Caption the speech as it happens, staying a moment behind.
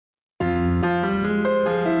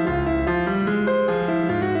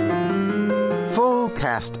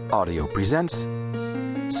Podcast Audio presents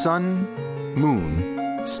Sun,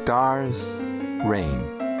 Moon, Stars,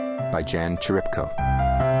 Rain by Cheripko.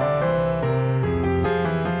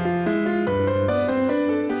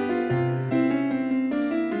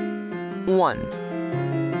 One.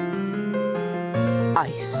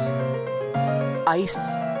 Ice.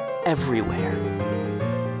 Ice everywhere.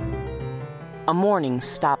 A morning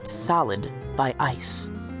stopped solid by ice.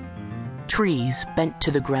 Trees bent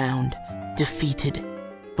to the ground, defeated,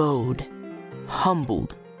 bowed,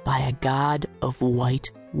 humbled by a god of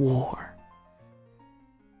white war.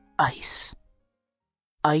 Ice.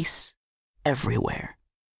 Ice everywhere.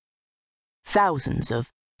 Thousands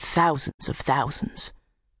of thousands.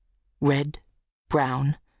 Red,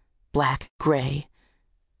 brown, black, gray.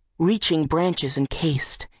 Reaching branches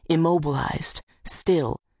encased, immobilized,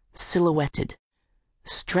 still, silhouetted,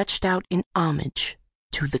 stretched out in homage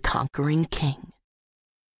to the conquering king.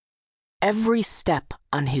 Every step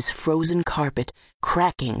on his frozen carpet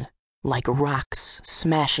cracking like rocks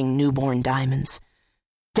smashing newborn diamonds,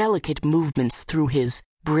 delicate movements through his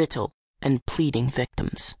brittle and pleading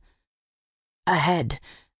victims. Ahead,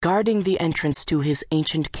 guarding the entrance to his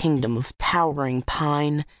ancient kingdom of towering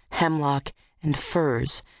pine, hemlock, and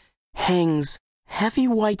firs, hangs heavy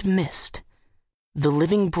white mist, the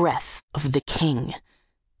living breath of the king,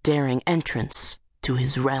 daring entrance to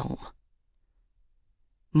his realm.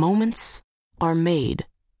 Moments are made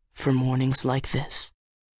for mornings like this.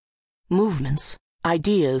 Movements,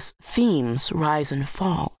 ideas, themes rise and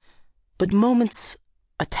fall, but moments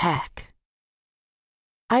attack.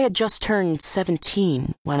 I had just turned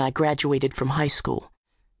 17 when I graduated from high school,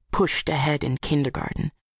 pushed ahead in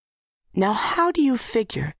kindergarten. Now, how do you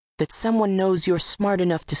figure that someone knows you're smart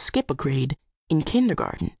enough to skip a grade in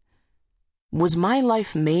kindergarten? Was my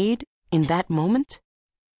life made in that moment?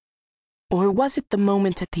 Or was it the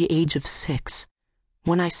moment at the age of 6,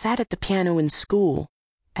 when I sat at the piano in school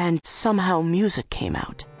and somehow music came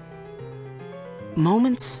out?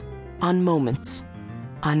 Moments on moments,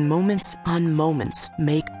 on moments on moments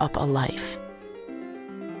make up a life,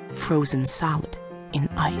 frozen solid in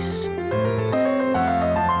ice.